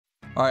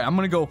All right, I'm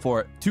going to go for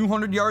it.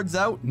 200 yards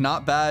out.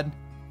 Not bad.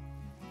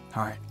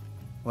 All right.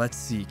 Let's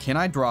see. Can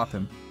I drop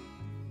him?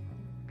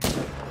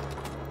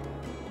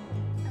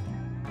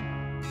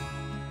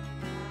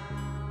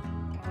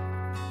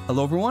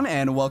 Hello, everyone,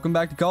 and welcome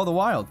back to Call of the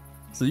Wild.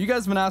 So you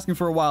guys have been asking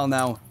for a while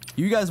now.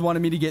 You guys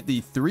wanted me to get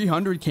the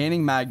 300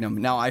 Canning Magnum.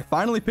 Now, I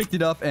finally picked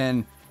it up,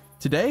 and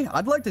today,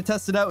 I'd like to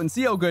test it out and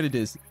see how good it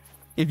is.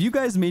 If you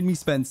guys made me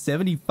spend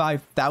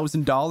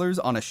 $75,000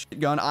 on a shit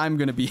gun, I'm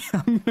gonna be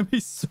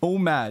so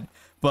mad.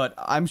 But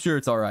I'm sure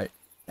it's all right.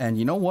 And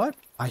you know what?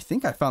 I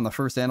think I found the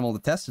first animal to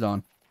test it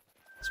on.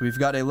 So we've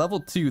got a level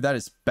 2. That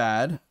is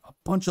bad. A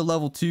bunch of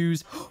level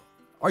 2s.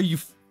 Are you...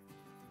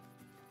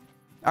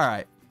 All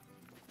right.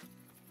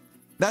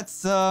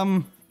 That's,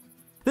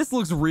 this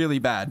looks really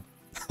bad.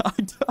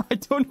 I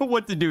don't know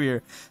what to do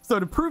here. So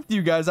to prove to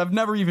you guys, I've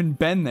never even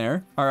been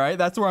there. All right,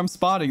 that's where I'm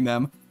spotting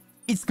them.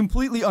 It's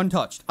completely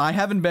untouched. I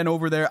haven't been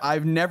over there.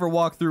 I've never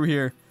walked through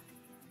here.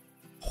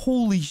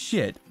 Holy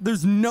shit.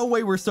 There's no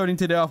way we're starting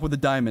today off with a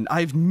diamond.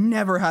 I've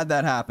never had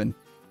that happen.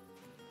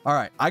 All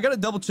right, I gotta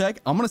double check.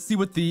 I'm gonna see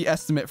what the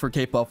estimate for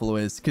Cape Buffalo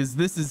is, because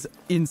this is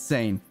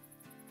insane.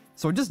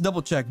 So just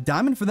double check.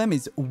 Diamond for them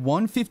is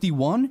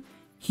 151.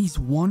 He's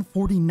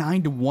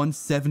 149 to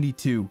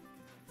 172.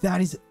 That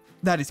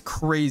is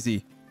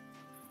crazy.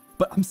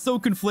 But I'm so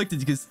conflicted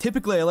because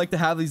typically I like to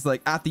have these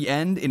like at the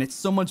end, and it's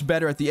so much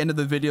better at the end of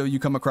the video you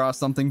come across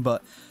something,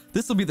 but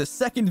this will be the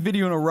second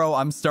video in a row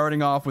I'm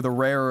starting off with a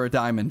rare or a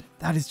diamond.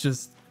 That is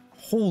just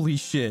holy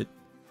shit.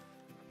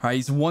 All right,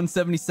 he's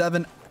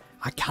 177.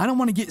 I kind of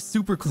want to get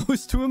super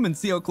close to him and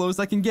see how close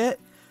I can get,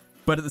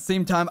 but at the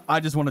same time,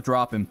 I just want to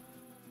drop him.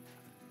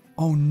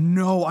 Oh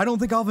no, I don't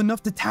think I'll have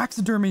enough to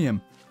taxidermy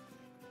him.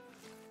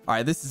 All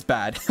right, this is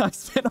bad. I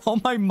spent all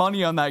my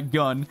money on that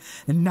gun,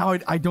 and now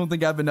I don't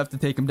think I have enough to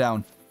take him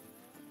down.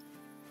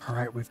 All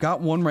right, we've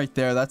got one right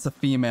there. That's a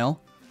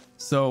female.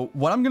 So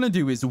what I'm going to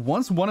do is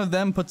once one of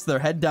them puts their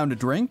head down to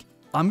drink,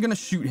 I'm going to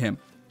shoot him.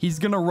 He's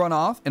going to run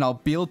off, and I'll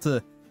be able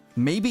to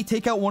maybe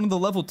take out one of the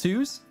level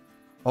 2s.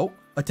 Oh,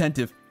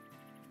 attentive.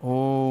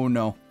 Oh,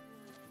 no.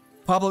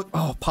 Pablo.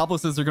 Oh, Pablo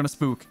says they're going to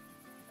spook.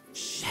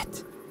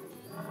 Shit.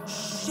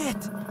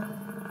 Shit.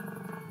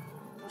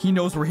 He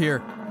knows we're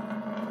here.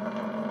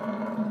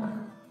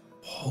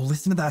 Oh,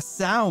 listen to that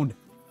sound.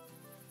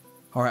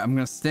 All right, I'm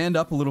going to stand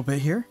up a little bit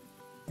here.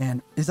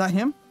 And is that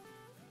him?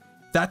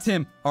 That's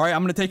him. All right,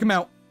 I'm going to take him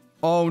out.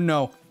 Oh,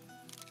 no.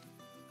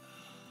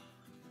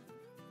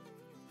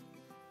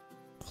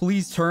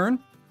 Please turn.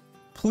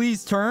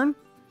 Please turn.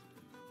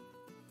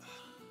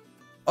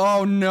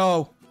 Oh,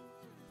 no.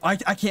 I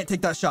can't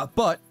take that shot,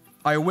 but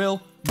I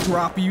will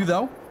drop you,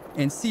 though,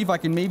 and see if I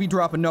can maybe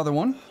drop another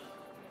one.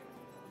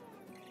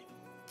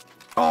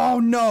 Oh,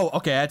 no.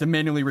 Okay, I had to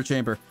manually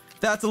rechamber.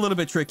 That's a little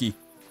bit tricky,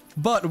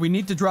 but we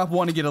need to drop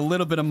one to get a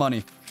little bit of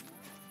money.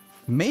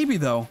 Maybe,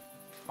 though.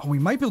 Oh, we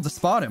might be able to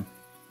spot him.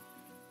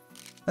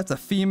 That's a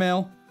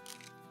female.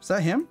 Is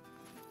that him?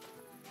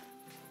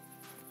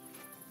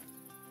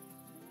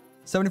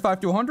 75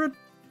 to 100?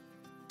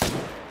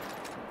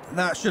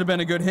 That should have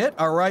been a good hit.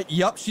 All right.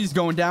 Yup, she's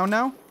going down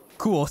now.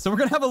 Cool. So we're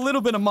going to have a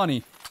little bit of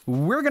money.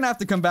 We're going to have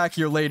to come back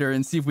here later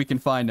and see if we can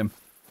find him,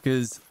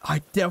 because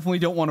I definitely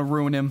don't want to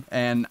ruin him,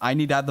 and I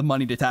need to have the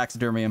money to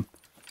taxidermy him.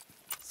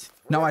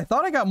 Now, I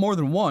thought I got more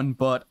than one,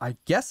 but I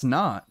guess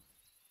not.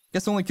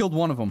 Guess I only killed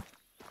one of them.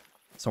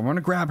 So we're going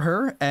to grab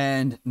her,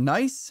 and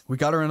nice. We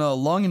got her in a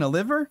lung and a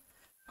liver.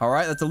 All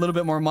right, that's a little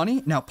bit more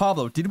money. Now,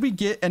 Pablo, did we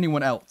get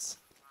anyone else?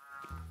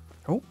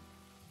 Oh, what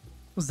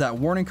was that?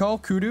 Warning call?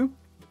 Kudu?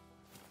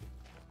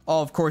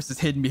 Oh, of course,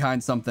 it's hidden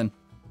behind something.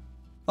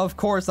 Of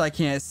course, I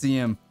can't see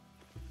him.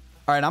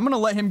 All right, I'm going to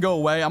let him go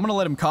away. I'm going to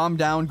let him calm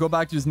down, go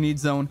back to his need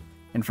zone.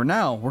 And for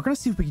now, we're going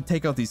to see if we can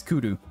take out these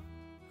kudu.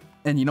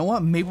 And you know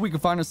what? Maybe we can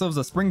find ourselves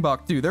a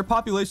springbok too. Their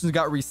populations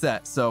got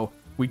reset, so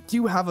we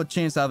do have a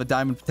chance to have a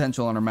diamond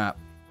potential on our map.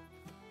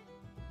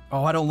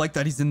 Oh, I don't like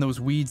that he's in those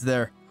weeds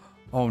there.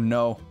 Oh,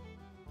 no.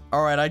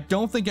 All right, I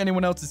don't think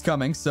anyone else is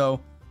coming,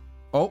 so...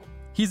 Oh,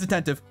 he's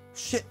attentive.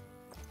 Shit.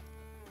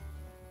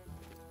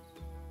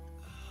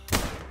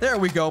 There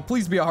we go.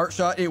 Please be a heart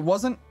shot. It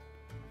wasn't.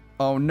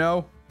 Oh,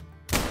 no.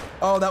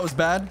 Oh, that was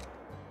bad.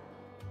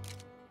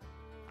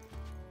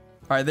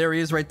 All right, there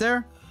he is right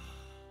there.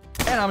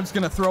 And I'm just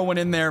going to throw one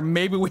in there.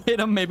 Maybe we hit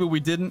him, maybe we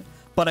didn't.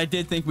 But I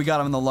did think we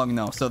got him in the lung,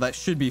 though, so that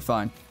should be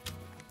fine.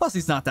 Plus,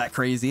 he's not that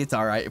crazy. It's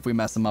all right if we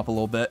mess him up a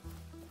little bit.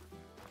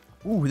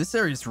 Ooh, this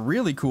area is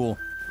really cool.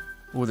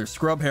 Ooh, there's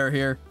scrub hair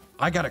here.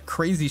 I got a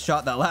crazy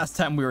shot that last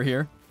time we were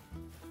here.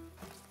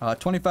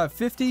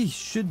 2550. He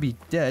should be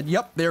dead.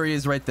 Yep, there he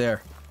is right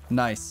there.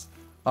 Nice.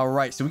 All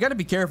right, so we got to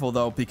be careful,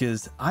 though,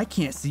 because I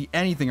can't see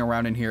anything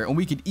around in here. And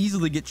we could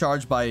easily get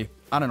charged by,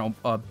 I don't know,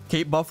 a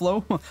Cape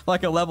Buffalo,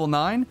 like a level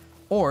 9.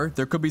 Or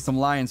there could be some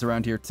lions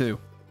around here, too.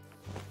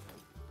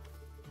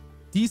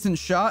 Decent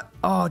shot.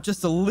 Oh,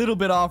 just a little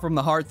bit off from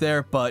the heart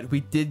there, but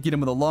we did get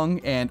him with a lung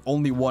and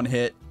only one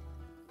hit.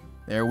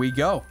 There we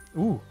go.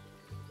 Ooh,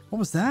 what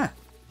was that?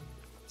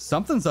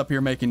 Something's up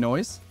here making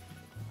noise.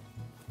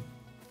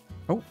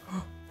 Oh,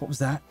 what was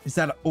that? Is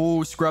that a...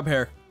 Oh, scrub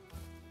hair.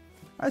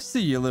 I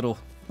see you, little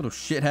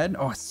shithead.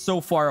 Oh, it's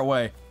so far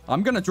away.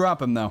 I'm gonna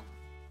drop him, though.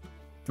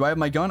 Do I have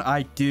my gun?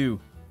 I do.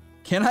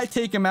 Can I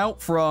take him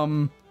out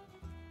from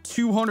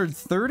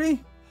 230?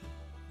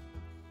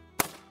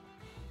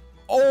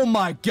 Oh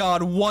my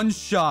god, one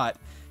shot.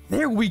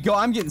 There we go.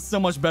 I'm getting so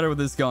much better with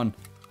this gun.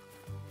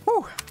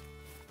 Whew.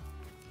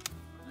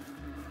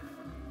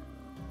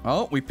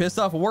 Oh, we pissed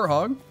off a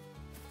warthog.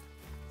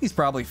 He's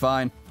probably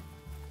fine.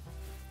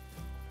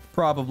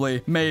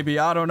 Probably. Maybe.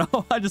 I don't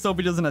know. I just hope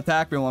he doesn't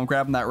attack me while I'm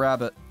grabbing that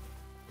rabbit.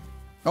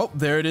 Oh,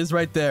 there it is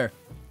right there.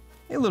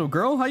 Hey, little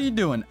girl. How you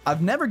doing?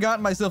 I've never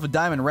gotten myself a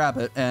diamond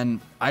rabbit, and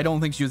I don't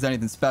think she was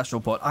anything special,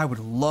 but I would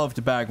love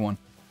to bag one.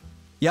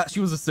 Yeah, she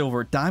was a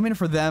silver. Diamond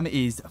for them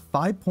is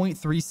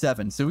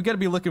 5.37, so we got to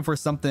be looking for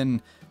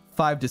something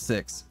 5 to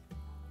 6.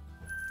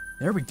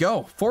 There we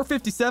go.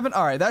 457.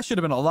 All right, that should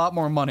have been a lot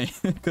more money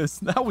because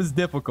that was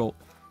difficult.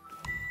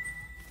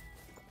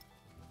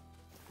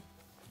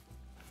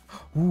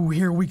 Ooh,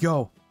 here we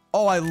go.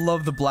 Oh, I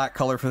love the black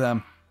color for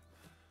them.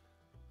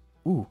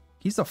 Ooh,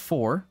 he's a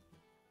 4.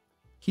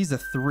 He's a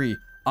 3.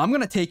 I'm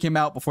going to take him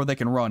out before they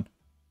can run.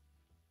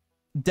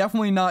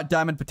 Definitely not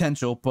diamond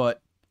potential,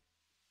 but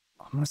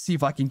I'm going to see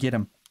if I can get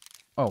him.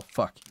 Oh,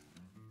 fuck.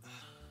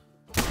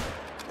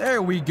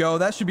 There we go.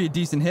 That should be a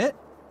decent hit.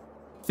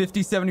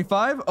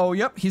 50-75. Oh,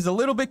 yep. He's a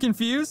little bit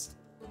confused.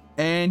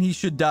 And he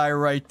should die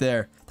right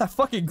there. That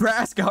fucking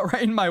grass got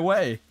right in my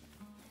way.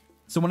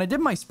 So when I did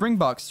my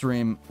Springbok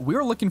stream, we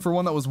were looking for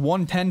one that was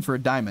 110 for a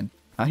diamond.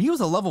 Now, he was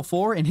a level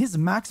 4, and his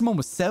maximum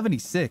was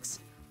 76.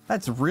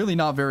 That's really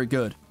not very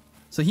good.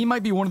 So he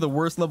might be one of the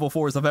worst level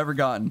 4s I've ever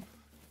gotten.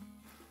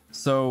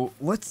 So,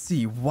 let's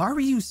see. Why were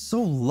you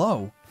so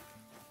low?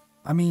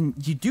 I mean,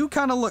 you do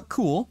kind of look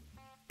cool.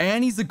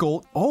 And he's a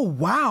gold. Oh,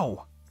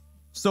 wow.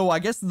 So I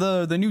guess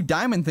the new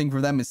diamond thing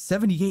for them is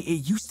 78.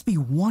 It used to be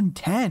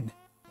 110.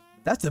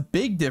 That's a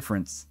big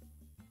difference.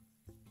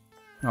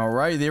 All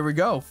right, there we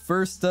go.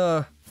 First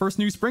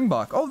new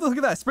Springbok. Oh, look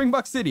at that.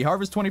 Springbok City.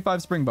 Harvest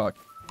 25 Springbok.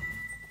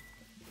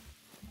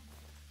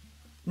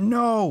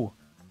 No.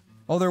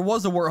 Oh, there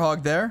was a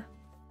warthog there.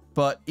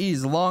 But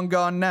he's long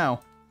gone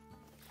now.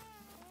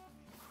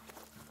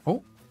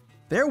 Oh,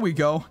 there we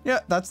go. Yeah,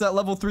 that's that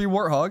level 3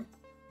 warthog.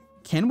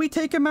 Can we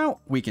take him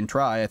out? We can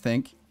try, I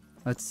think.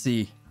 Let's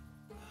see.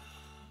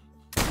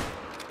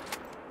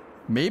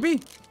 Maybe?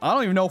 I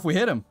don't even know if we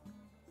hit him.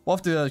 We'll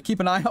have to keep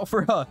an eye out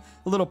for a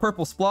little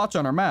purple splotch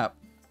on our map.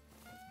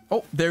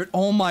 Oh, there.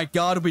 Oh my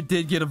god, we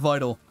did get a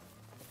vital.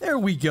 There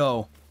we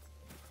go.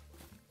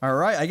 All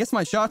right, I guess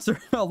my shots are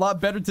a lot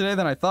better today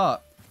than I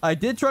thought. I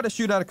did try to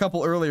shoot out a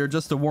couple earlier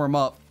just to warm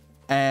up.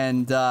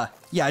 And,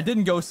 yeah, it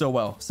didn't go so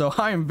well. So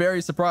I am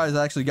very surprised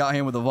I actually got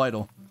him with a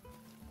vital.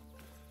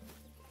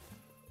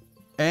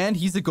 And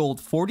he's a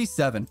gold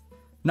 47.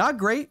 Not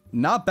great,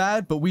 not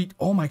bad, but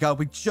oh my god,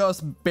 we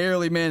just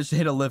barely managed to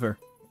hit a liver.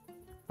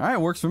 All right,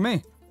 works for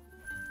me.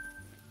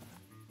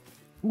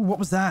 Ooh, what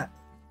was that?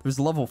 There's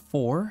a level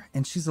 4,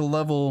 and she's a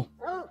level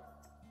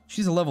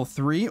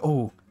 3.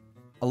 Oh,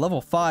 a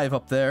level 5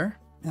 up there.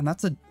 And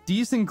that's a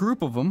decent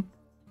group of them.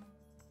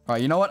 All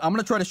right, you know what? I'm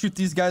going to try to shoot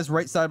these guys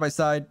right side by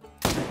side.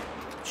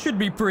 Should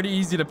be pretty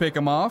easy to pick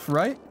them off,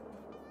 right?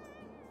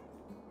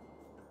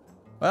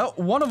 Well,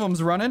 one of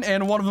them's running,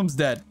 and one of them's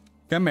dead.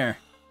 Come here.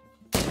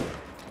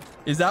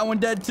 Is that one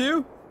dead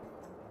too?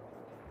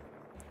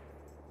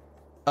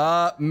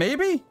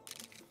 Maybe?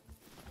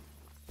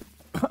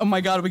 Oh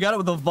my god, we got it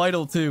with a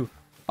vital too.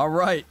 All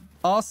right,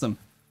 awesome.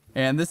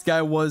 And this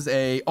guy was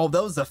oh,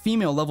 that was a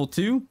female level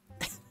 2?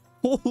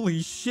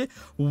 Holy shit.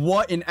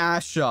 What an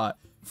ass shot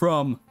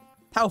from,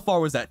 how far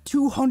was that?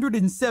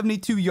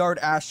 272 yard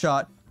ass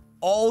shot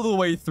all the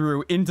way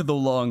through into the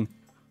lung.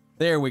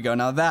 There we go.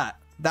 Now that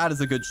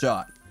is a good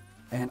shot.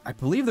 And I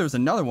believe there's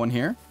another one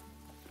here.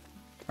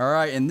 All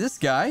right, and this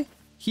guy,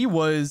 he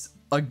was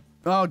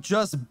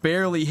just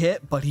barely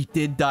hit, but he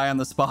did die on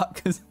the spot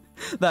because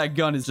that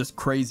gun is just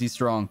crazy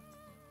strong.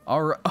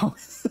 All right. Oh,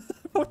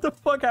 what the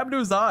fuck happened to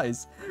his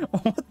eyes?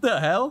 What the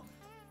hell?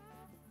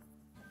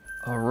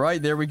 All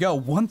right, there we go.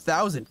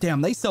 1,000.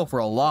 Damn, they sell for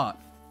a lot.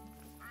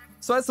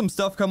 So I had some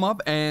stuff come up,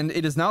 and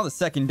it is now the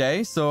second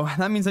day, so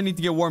that means I need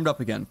to get warmed up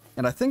again.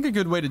 And I think a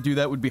good way to do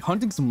that would be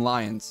hunting some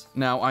lions.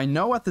 Now, I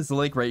know at this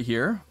lake right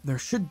here, there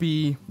should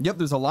be, yep,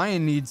 there's a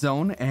lion need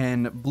zone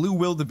and blue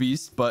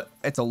wildebeest, but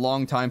it's a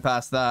long time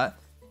past that.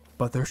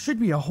 But there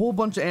should be a whole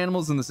bunch of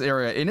animals in this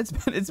area, and it's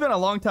been a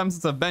long time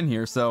since I've been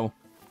here, so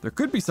there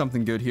could be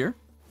something good here.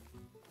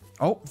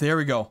 Oh, there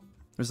we go.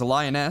 There's a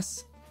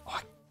lioness. Oh,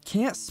 I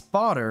can't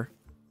spot her.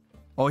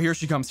 Oh, here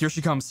she comes. Here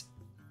she comes.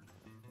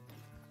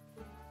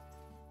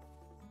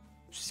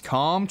 She's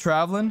calm,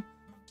 traveling.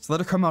 Just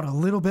let her come out a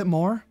little bit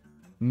more.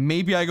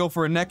 Maybe I go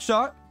for a neck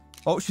shot.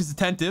 Oh, she's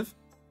attentive.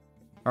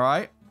 All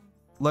right.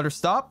 Let her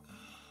stop.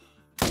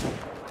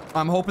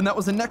 I'm hoping that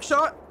was a neck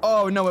shot.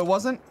 Oh, no, it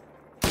wasn't.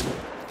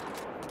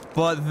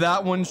 But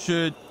that one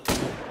should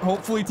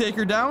hopefully take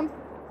her down.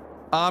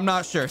 I'm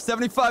not sure.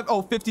 75.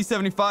 Oh, 50,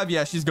 75.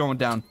 Yeah, she's going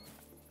down.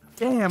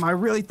 Damn, I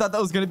really thought that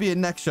was going to be a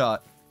neck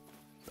shot.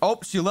 Oh,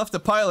 she left a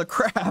pile of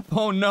crap.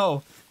 Oh,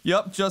 no.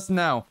 Yep, just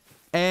now.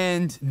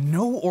 And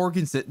no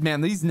organs hit.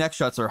 Man, these neck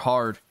shots are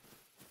hard.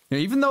 You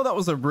know, even though that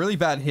was a really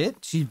bad hit,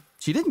 she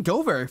didn't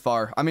go very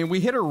far. I mean, we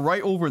hit her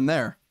right over in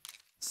there.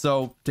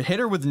 So to hit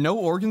her with no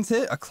organs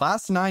hit, a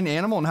class 9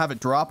 animal, and have it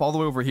drop all the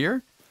way over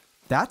here,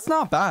 that's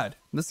not bad.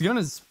 This gun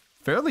is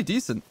fairly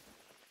decent.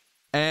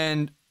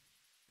 And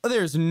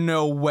there's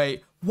no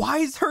way. Why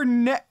is her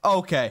neck...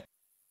 Okay.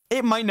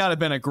 It might not have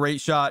been a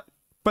great shot,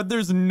 but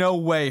there's no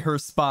way her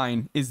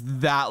spine is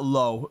that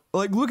low.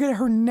 Like, look at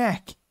her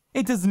neck.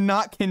 It does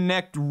not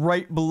connect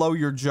right below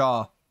your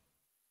jaw.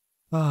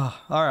 All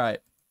right.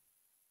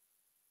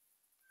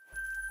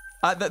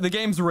 The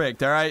game's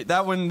rigged, all right?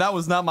 That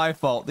was not my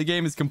fault. The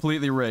game is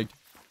completely rigged.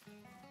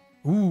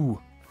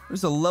 Ooh,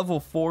 there's a level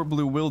 4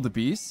 blue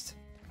wildebeest.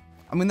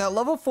 I mean, that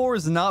level 4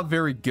 is not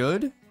very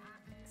good.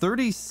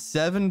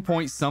 37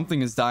 point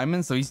something is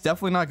diamond, so he's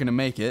definitely not going to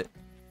make it.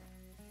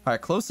 All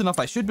right, close enough.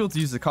 I should be able to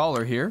use the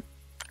collar here.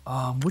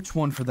 Which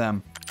one for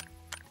them?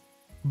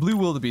 Blue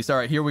wildebeest. All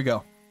right, here we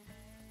go.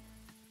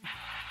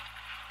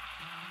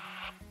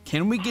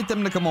 Can we get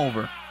them to come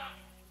over?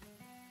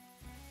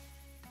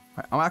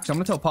 All right, I'm going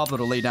to tell Pablo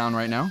to lay down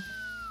right now.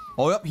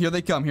 Oh, yep, here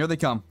they come. Here they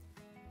come.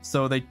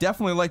 So they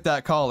definitely like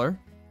that collar.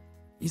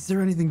 Is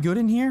there anything good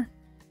in here?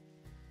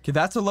 Okay,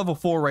 that's a level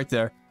 4 right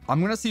there. I'm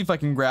going to see if I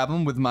can grab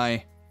him with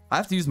my... I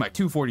have to use my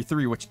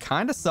 243, which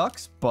kind of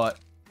sucks, but...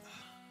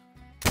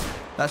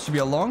 That should be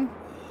a lung.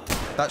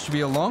 That should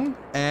be a lung.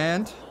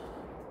 And...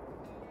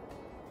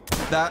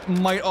 that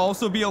might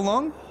also be a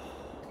lung.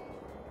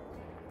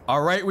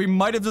 All right, we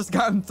might have just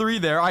gotten 3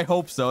 there. I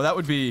hope so.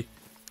 That'd be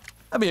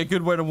a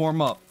good way to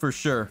warm up, for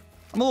sure.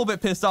 I'm a little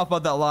bit pissed off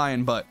about that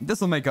lion, but this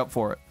will make up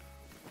for it.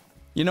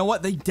 You know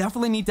what? They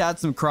definitely need to add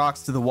some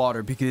crocs to the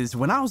water, because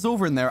when I was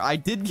over in there, I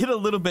did get a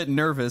little bit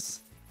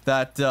nervous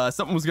that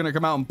something was going to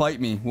come out and bite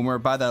me when we were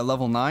by that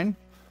level 9.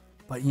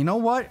 But you know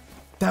what?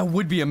 That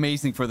would be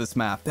amazing for this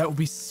map. That would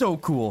be so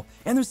cool.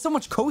 And there's so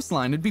much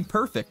coastline. It'd be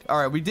perfect. All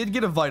right, we did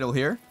get a vital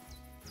here.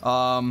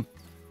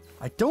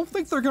 I don't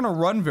think they're going to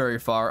run very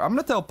far. I'm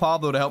going to tell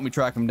Pablo to help me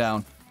track him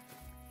down.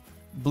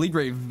 Bleed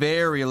rate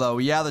very low.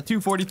 Yeah, the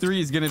 243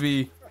 is going to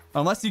be...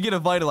 Unless you get a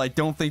vital, I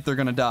don't think they're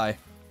going to die.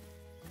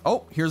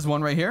 Oh, here's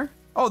one right here.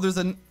 Oh, there's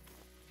a...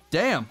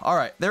 Damn. All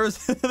right, there's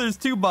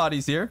 2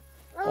 bodies here.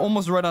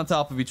 Almost right on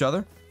top of each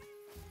other.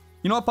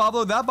 You know what,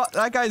 Pablo?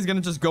 That guy is going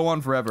to just go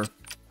on forever.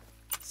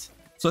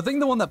 So I think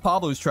the one that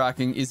Pablo's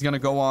tracking is going to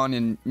go on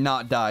and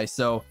not die.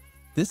 So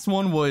this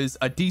one was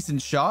a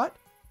decent shot.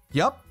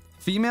 Yup.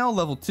 Female,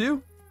 level 2.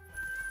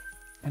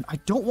 And I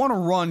don't want to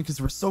run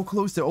because we're so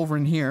close to over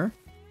in here.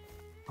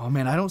 Oh,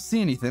 man, I don't see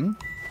anything.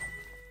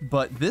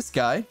 But this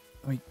guy,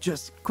 let me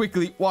just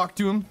quickly walk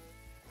to him.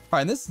 All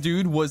right, this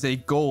dude was a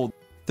gold.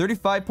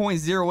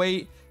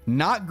 35.08.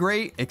 Not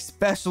great,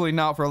 especially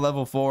not for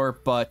level 4,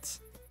 but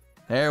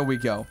there we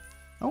go.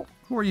 Oh,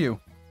 who are you?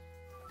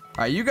 All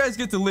right, you guys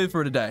get to live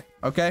for today,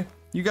 okay?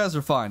 You guys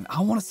are fine.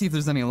 I want to see if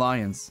there's any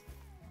lions.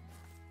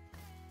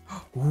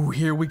 Ooh,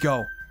 here we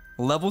go.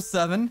 Level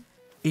 7.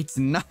 It's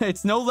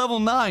no level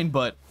 9,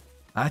 but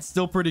that's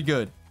still pretty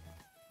good.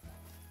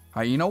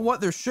 All right, you know what?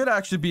 There should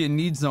actually be a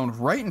need zone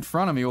right in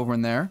front of me over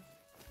in there,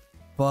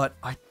 but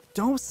I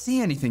don't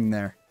see anything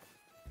there.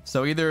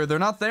 So either they're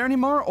not there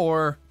anymore,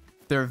 or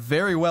they're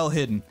very well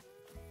hidden.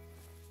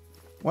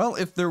 Well,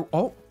 if they're...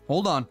 Oh,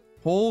 hold on.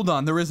 Hold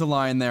on. There is a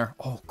lion there.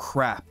 Oh,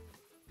 crap.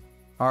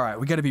 All right,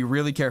 we got to be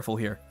really careful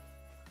here.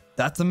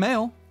 That's a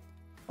male.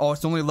 Oh,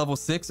 it's only level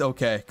 6?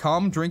 Okay.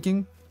 Calm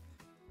drinking.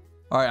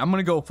 All right, I'm going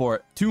to go for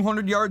it.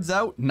 200 yards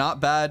out. Not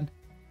bad.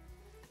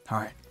 All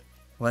right.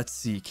 Let's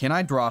see. Can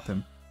I drop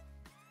him?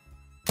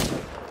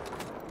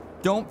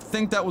 Don't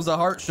think that was a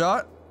heart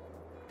shot.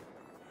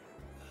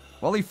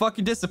 Well, he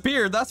fucking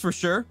disappeared. That's for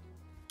sure.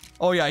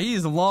 Oh, yeah. He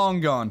is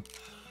long gone.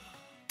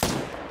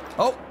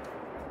 Oh.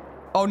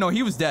 Oh, no.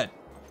 He was dead.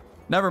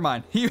 Never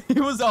mind. He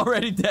was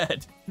already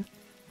dead.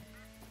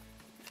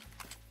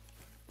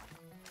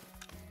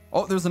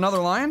 Oh, there's another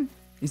lion.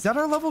 Is that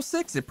our level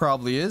 6? It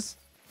probably is.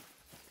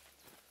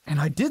 And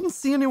I didn't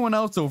see anyone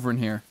else over in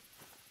here.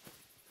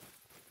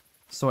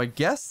 So I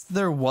guess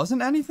there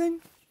wasn't anything?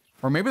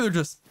 Or maybe they're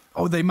just...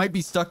 Oh, they might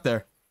be stuck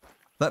there.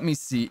 Let me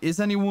see. Is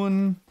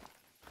anyone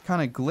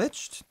kind of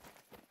glitched?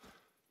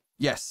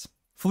 Yes.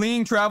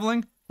 Fleeing,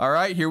 traveling. All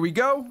right, here we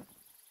go.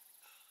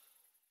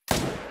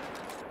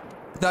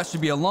 That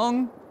should be a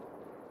lung.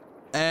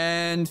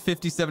 And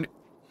 50, 70.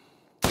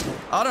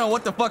 I don't know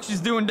what the fuck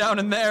she's doing down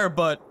in there,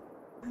 but...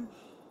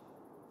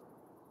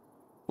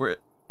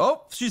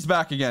 Oh, she's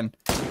back again.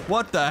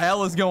 What the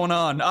hell is going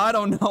on? I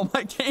don't know.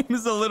 My game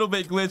is a little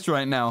bit glitched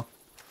right now.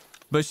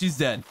 But she's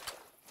dead.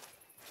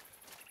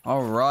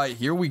 All right,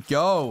 here we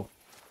go.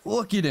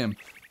 Look at him.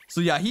 So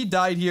yeah, he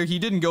died here. He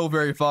didn't go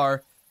very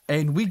far.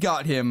 And we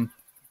got him.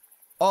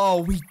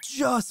 Oh, we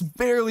just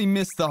barely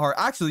missed the heart.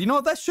 Actually, you know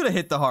what? That should have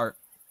hit the heart.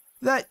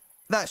 That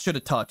should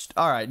have touched.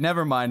 All right,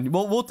 never mind.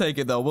 We'll take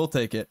it, though. We'll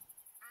take it.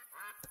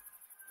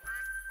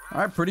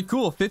 All right, pretty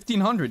cool.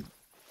 1,500.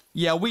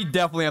 Yeah, we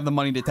definitely have the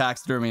money to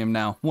taxidermy him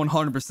now.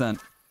 100%.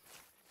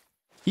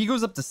 He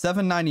goes up to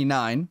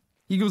 $7.99.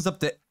 He goes up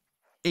to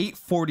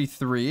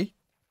 843.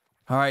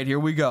 All right, here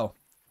we go.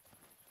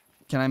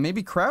 Can I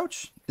maybe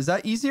crouch? Is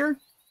that easier?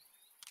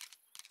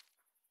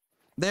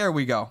 There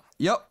we go.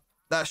 Yep,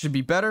 that should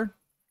be better.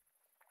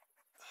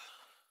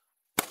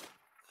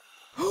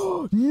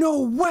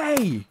 No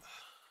way!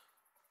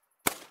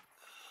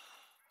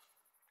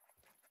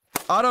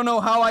 I don't know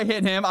how I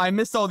hit him. I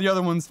missed all the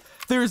other ones.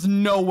 There's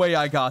no way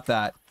I got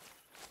that.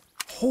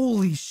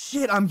 Holy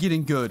shit, I'm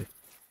getting good.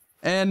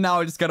 And now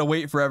I just gotta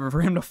wait forever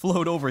for him to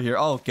float over here.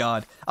 Oh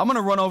god. I'm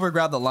gonna run over and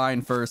grab the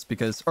lion first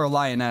because, or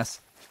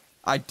lioness.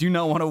 I do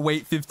not want to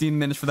wait 15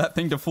 minutes for that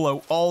thing to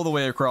float all the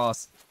way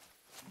across.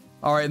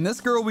 All right, and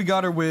this girl, we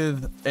got her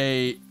with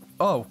a,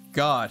 oh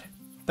god.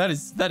 That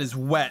is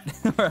wet.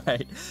 All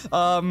right.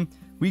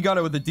 We got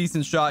her with a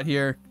decent shot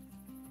here.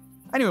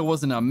 I knew it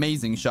wasn't an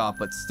amazing shot,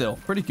 but still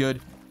pretty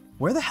good.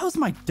 Where the hell's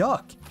my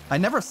duck? I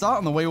never saw it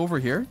on the way over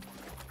here.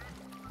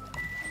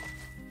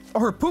 Oh,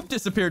 her poop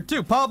disappeared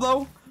too.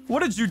 Pablo,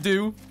 what did you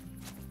do?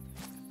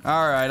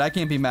 All right, I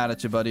can't be mad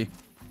at you, buddy.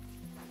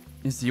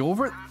 Is he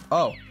over?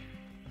 Oh.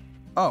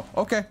 Oh,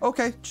 okay,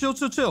 okay. Chill,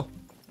 chill, chill.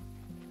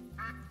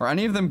 Are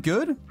any of them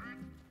good?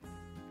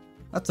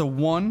 That's a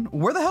 1.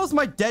 Where the hell's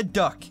my dead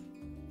duck?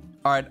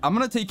 All right, I'm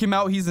going to take him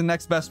out. He's the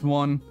next best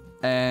one.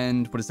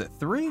 And what is it,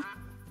 3?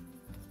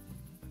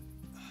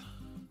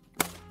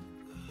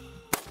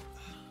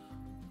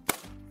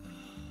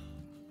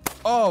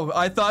 Oh,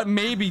 I thought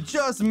maybe,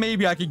 just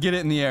maybe I could get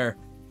it in the air.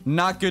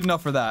 Not good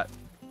enough for that.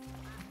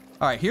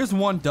 All right, here's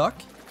 1 duck.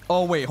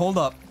 Oh, wait, hold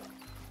up.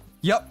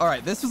 Yep, all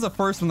right, this was the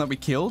first one that we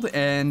killed,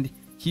 and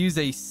he used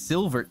a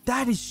silver.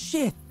 That is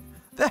shit.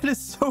 That is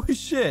so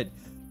shit.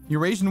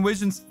 Eurasian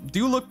visions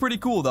do look pretty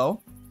cool,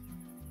 though.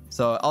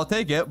 So I'll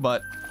take it,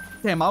 but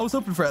damn, I was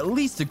hoping for at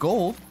least a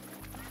gold.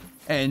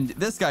 And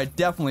this guy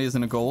definitely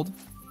isn't a gold.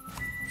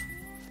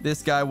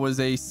 This guy was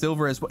a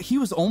silver as well. He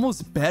was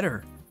almost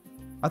better.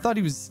 I thought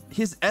his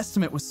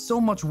estimate was so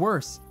much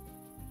worse.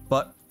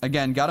 But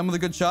again, got him with a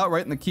good shot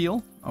right in the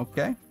keel.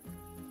 Okay.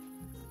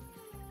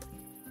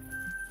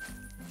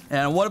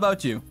 And what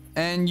about you?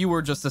 And you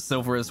were just a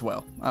silver as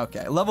well.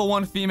 Okay, level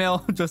 1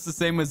 female, just the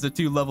same as the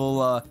 2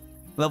 level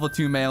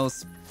 2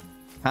 males.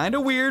 Kind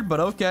of weird, but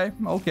okay,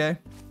 okay.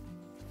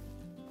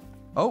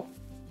 Oh,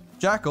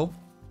 Jackal.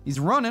 He's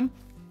running.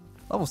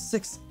 Level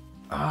 6.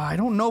 I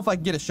don't know if I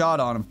can get a shot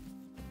on him.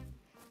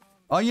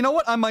 Oh, you know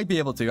what? I might be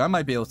able to. I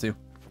might be able to.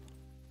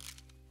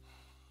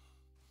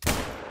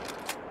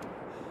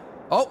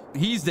 Oh,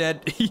 he's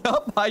dead.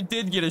 Yup, I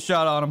did get a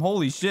shot on him.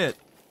 Holy shit.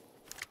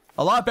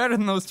 A lot better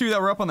than those 2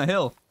 that were up on the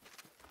hill.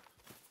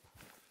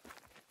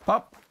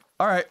 Pop.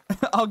 All right.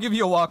 I'll give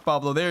you a walk,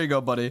 Pablo. There you go,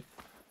 buddy.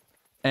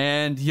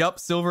 And, yup,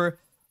 silver.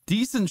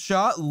 Decent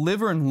shot.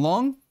 Liver and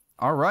lung.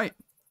 All right.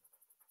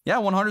 Yeah,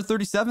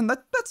 137.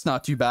 That's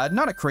not too bad.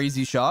 Not a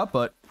crazy shot,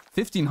 but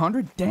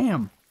 1,500?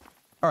 Damn.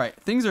 All right.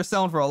 Things are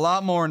selling for a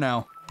lot more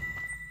now.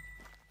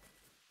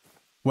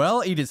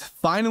 Well, it is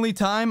finally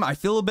time. I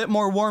feel a bit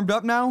more warmed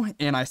up now,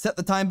 and I set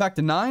the time back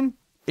to 9.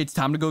 It's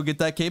time to go get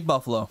that Cape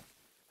Buffalo.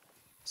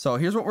 So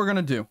here's what we're going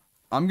to do.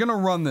 I'm going to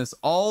run this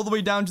all the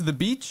way down to the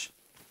beach,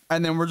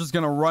 and then we're just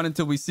going to run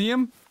until we see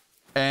him,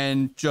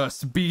 and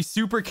just be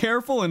super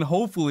careful, and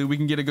hopefully we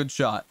can get a good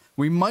shot.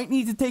 We might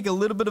need to take a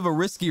little bit of a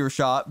riskier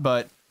shot,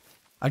 but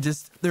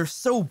they're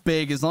so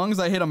big. As long as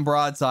I hit them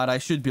broadside, I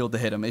should be able to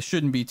hit them. It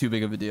shouldn't be too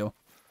big of a deal.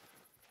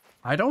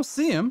 I don't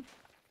see him.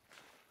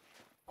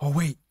 Oh,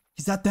 wait.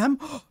 Is that them?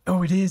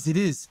 Oh, it is. It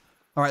is.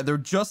 All right. They're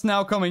just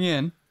now coming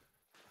in.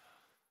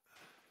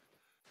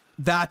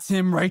 That's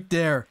him right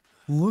there.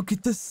 Look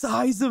at the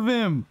size of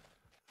him.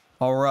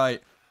 All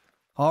right.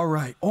 All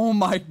right. Oh,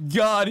 my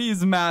God.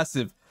 He's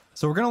massive.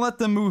 So we're going to let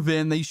them move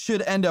in. They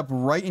should end up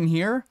right in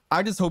here.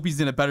 I just hope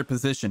he's in a better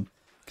position.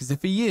 Because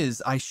if he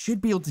is, I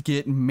should be able to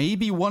get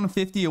maybe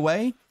 150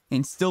 away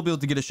and still be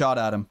able to get a shot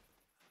at him.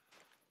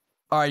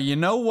 All right. You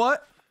know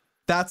what?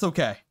 That's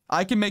okay.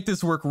 I can make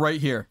this work right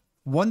here.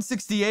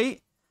 168.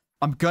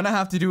 I'm going to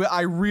have to do it.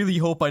 I really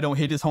hope I don't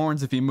hit his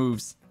horns if he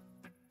moves.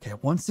 Okay,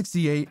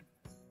 168.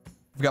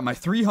 I've got my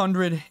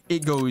 300.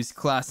 It goes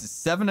classes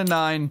 7 to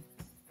 9.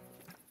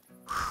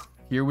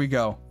 Here we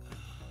go.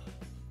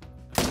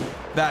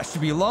 That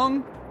should be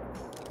long.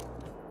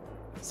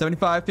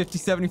 75, 50,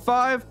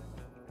 75.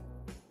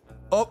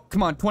 Oh,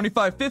 come on.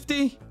 25,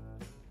 50.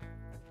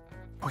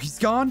 Oh, he's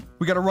gone.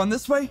 We got to run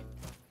this way.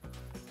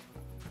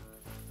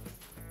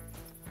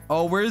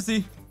 Oh, where is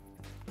he?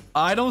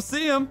 I don't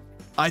see him.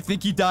 I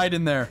think he died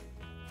in there.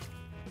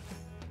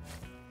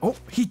 Oh,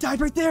 he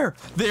died right there.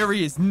 There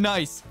he is.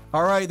 Nice.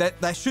 All right,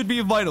 that should be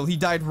vital. He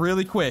died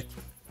really quick.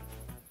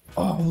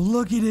 Oh,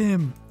 look at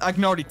him. I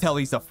can already tell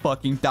he's a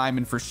fucking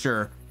diamond for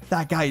sure.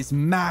 That guy is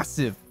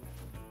massive.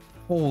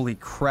 Holy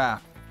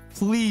crap.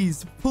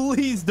 Please,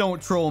 please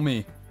don't troll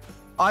me.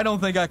 I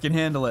don't think I can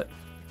handle it.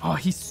 Oh,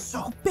 he's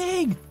so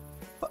big.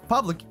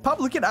 Pablo,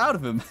 get out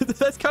of him.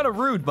 That's kind of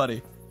rude,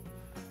 buddy.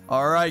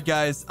 All right,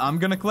 guys. I'm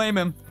going to claim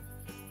him.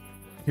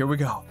 Here we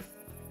go.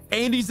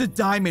 And he's a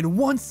diamond.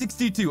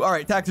 162. All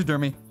right,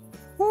 taxidermy.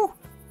 Woo.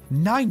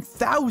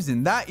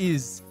 9,000. That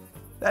is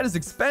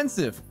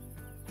expensive.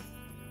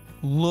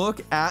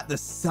 Look at the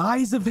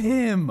size of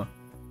him.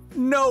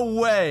 No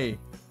way.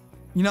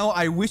 You know,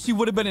 I wish he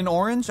would have been an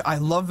orange. I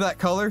love that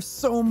color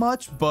so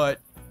much, but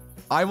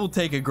I will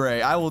take a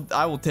gray. I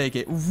will take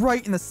it.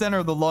 Right in the center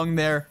of the lung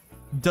there.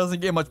 Doesn't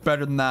get much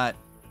better than that.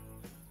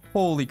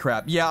 Holy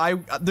crap. Yeah,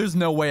 there's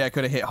no way I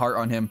could have hit heart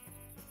on him.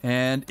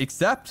 And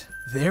except,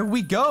 there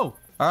we go.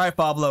 All right,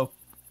 Pablo.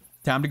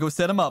 Time to go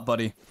set him up,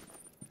 buddy.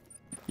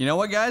 You know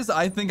what, guys?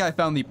 I think I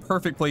found the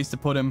perfect place to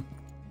put him.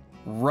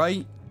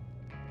 Right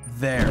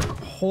there.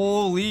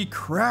 Holy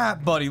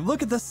crap, buddy.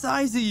 Look at the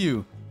size of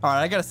you. All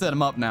right, I got to set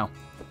him up now.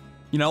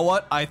 You know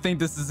what? I think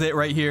this is it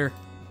right here.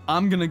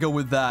 I'm going to go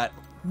with that.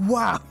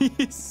 Wow,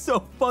 he's so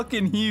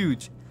fucking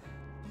huge.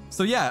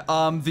 So yeah,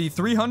 the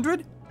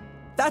 300,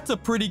 that's a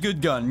pretty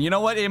good gun. You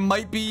know what? It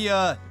might be,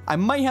 I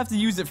might have to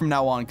use it from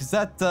now on because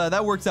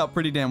that works out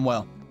pretty damn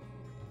well.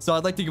 So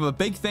I'd like to give a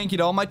big thank you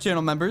to all my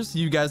channel members.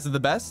 You guys are the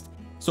best.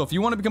 So if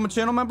you want to become a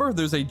channel member,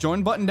 there's a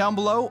join button down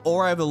below,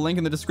 or I have a link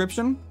in the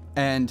description.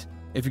 And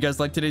if you guys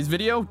like today's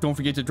video, don't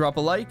forget to drop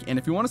a like. And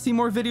if you want to see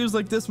more videos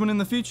like this one in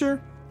the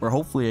future, where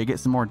hopefully I get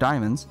some more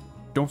diamonds,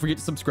 don't forget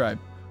to subscribe.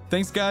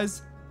 Thanks,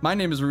 guys. My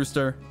name is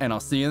Rooster, and I'll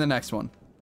see you in the next one.